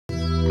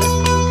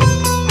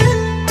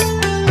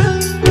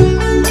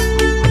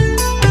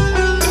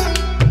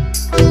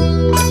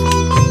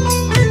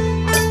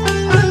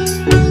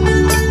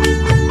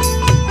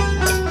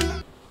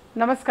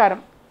నమస్కారం.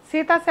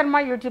 సీతాశర్మ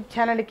యూట్యూబ్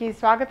ఛానల్కి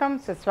స్వాగతం,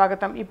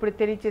 సుస్వాగతం. ఇప్పుడు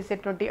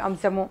తెలియజేసేటువంటి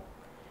అంశము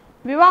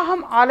వివాహం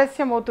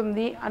ఆలస్యం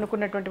అవుతుంది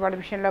అనుకున్నటువంటి వాళ్ళ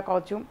విషయంలో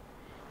కావచ్చు,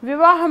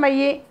 వివాహం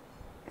అయ్యి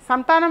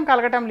సంతానం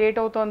కలగటం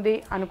లేట్ అవుతోంది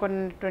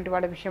అనుకున్నటువంటి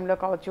వాళ్ళ విషయంలో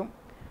కావచ్చు,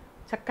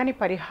 చక్కని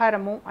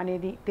పరిహారము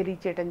అనేది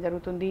తెలియచేయటం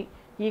జరుగుతుంది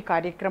ఈ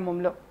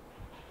కార్యక్రమంలో.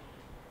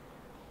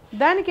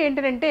 దానికి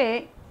ఏంటంటే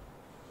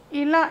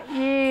ఇలా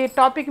ఈ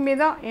టాపిక్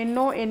మీద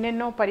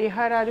ఎన్నెన్నో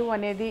పరిహారాలు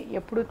అనేది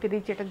ఎప్పుడూ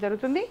తెలియచేయటం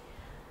జరుగుతుంది.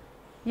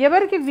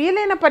 ఎవరికి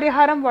వీలైన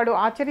పరిహారం వాడు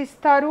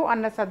ఆచరిస్తారు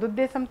అన్న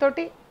సదుద్దేశంతో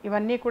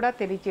ఇవన్నీ కూడా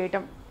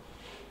తెలియచేయటం.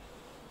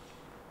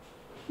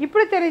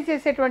 ఇప్పుడు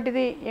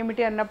తెలియచేసేటువంటిది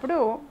ఏమిటి అన్నప్పుడు,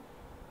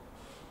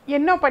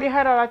 ఎన్నో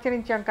పరిహారాలు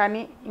ఆచరించాం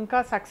కానీ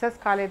ఇంకా సక్సెస్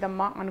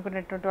కాలేదమ్మా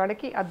అనుకునేటువంటి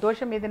వాళ్ళకి, ఆ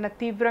దోషం ఏదైనా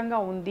తీవ్రంగా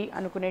ఉంది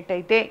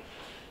అనుకునేట్టయితే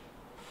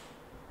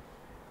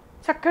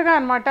చక్కగా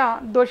అన్నమాట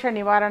దోష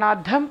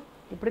నివారణార్థం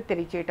ఇప్పుడు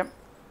తెలియచేయటం.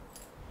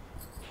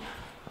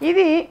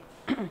 ఇది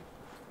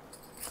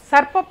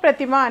సర్ప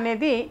ప్రతిమ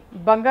అనేది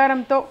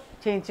బంగారంతో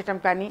చేయించటం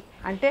కానీ,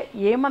 అంటే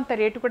ఏమంత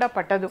రేటు కూడా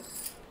పట్టదు,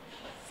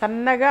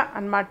 సన్నగా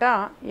అన్నమాట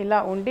ఇలా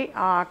ఉండి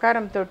ఆ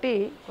ఆకారంతో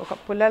ఒక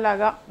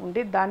పుల్లలాగా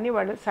ఉండి దాన్ని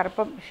వాళ్ళు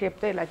సర్పం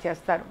షేప్తో ఇలా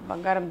చేస్తారు.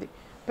 బంగారంది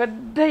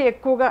పెద్ద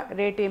ఎక్కువగా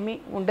రేట్ ఏమీ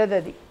ఉండదు.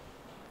 అది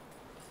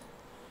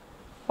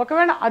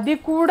ఒకవేళ అది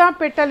కూడా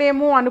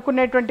పెట్టలేము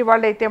అనుకునేటువంటి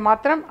వాళ్ళైతే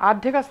మాత్రం,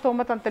 ఆర్థిక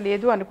స్తోమత అంత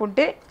లేదు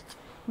అనుకుంటే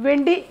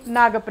వెండి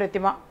నాగ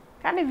ప్రతిమ,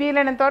 కానీ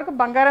వీలైనంత వరకు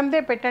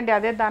బంగారందే పెట్టండి,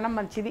 అదే దానం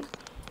మంచిది.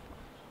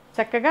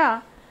 చక్కగా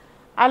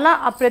అలా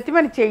ఆ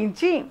ప్రతిమని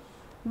చేయించి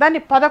దాన్ని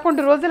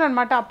 11 రోజులు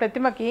అన్నమాట ఆ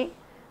ప్రతిమకి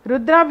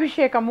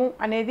రుద్రాభిషేకము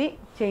అనేది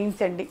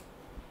చేయించండి.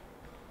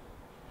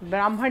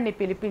 బ్రాహ్మణ్ణి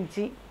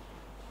పిలిపించి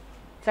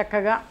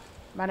చక్కగా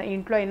మన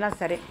ఇంట్లో అయినా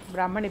సరే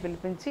బ్రాహ్మణ్ణి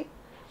పిలిపించి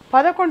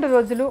 11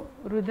 రోజులు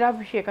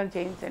రుద్రాభిషేకం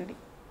చేయించండి.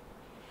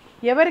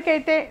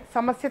 ఎవరికైతే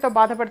సమస్యతో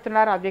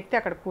బాధపడుతున్నారో ఆ వ్యక్తి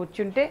అక్కడ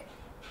కూర్చుంటే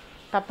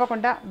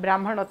తప్పకుండా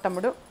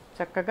బ్రాహ్మణోత్తముడు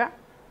చక్కగా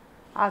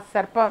ఆ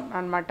సర్పం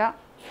అన్నమాట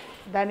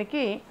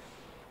దానికి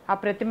ఆ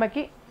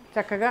ప్రతిమకి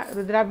చక్కగా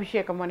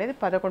రుద్రాభిషేకం అనేది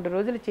 11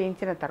 రోజులు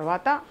చేయించిన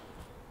తర్వాత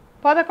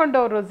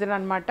 11వ రోజున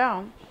అన్నమాట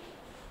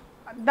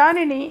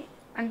దానిని,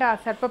 అంటే ఆ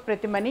సర్ప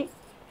ప్రతిమని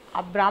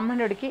ఆ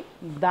బ్రాహ్మణుడికి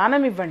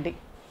దానం ఇవ్వండి.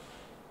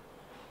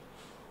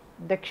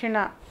 దక్షిణ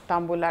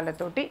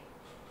తాంబూలాలతోటి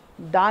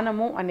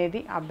దానము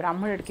అనేది ఆ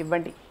బ్రాహ్మణుడికి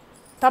ఇవ్వండి.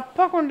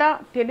 తప్పకుండా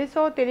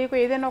తెలుసో తెలియకో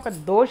ఏదైనా ఒక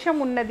దోషం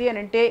ఉన్నది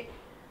అని అంటే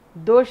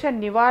దోష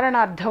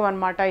నివారణార్థం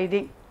అన్నమాట.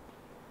 ఇది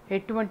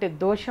ఎటువంటి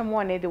దోషము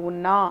అనేది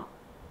ఉన్నా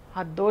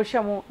ఆ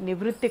దోషము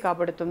నివృత్తి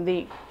కాబడుతుంది.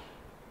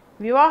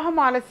 వివాహం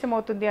ఆలస్యం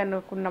అవుతుంది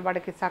అనుకున్న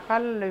వాడికి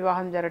సకాలంలో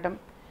వివాహం జరగడం,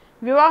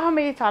 వివాహం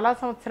అయ్యి చాలా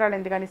సంవత్సరాలు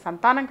అయింది కానీ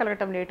సంతానం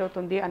కలగటం లేట్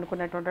అవుతుంది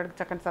అనుకున్నటువంటి వాడికి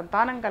చక్కని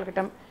సంతానం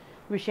కలగటం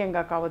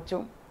విషయంగా కావచ్చు.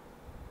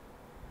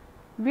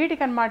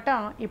 వీటికన్నమాట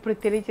ఇప్పుడు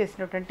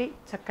తెలియచేసినటువంటి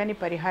చక్కని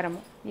పరిహారము.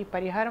 ఈ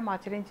పరిహారం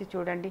ఆచరించి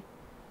చూడండి,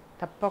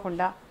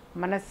 తప్పకుండా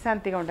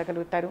మనశ్శాంతిగా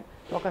ఉండగలుగుతారు,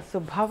 ఒక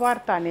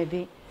శుభవార్త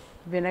అనేది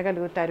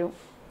వినగలుగుతారు.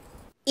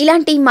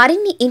 ఇలాంటి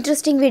మరిన్ని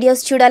ఇంట్రెస్టింగ్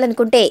వీడియోస్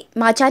చూడాలనుకుంటే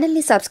మా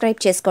ఛానల్ని సబ్స్క్రైబ్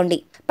చేసుకోండి.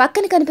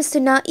 పక్కన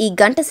కనిపిస్తున్న ఈ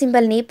గంట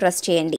సింబల్ని ప్రెస్ చేయండి.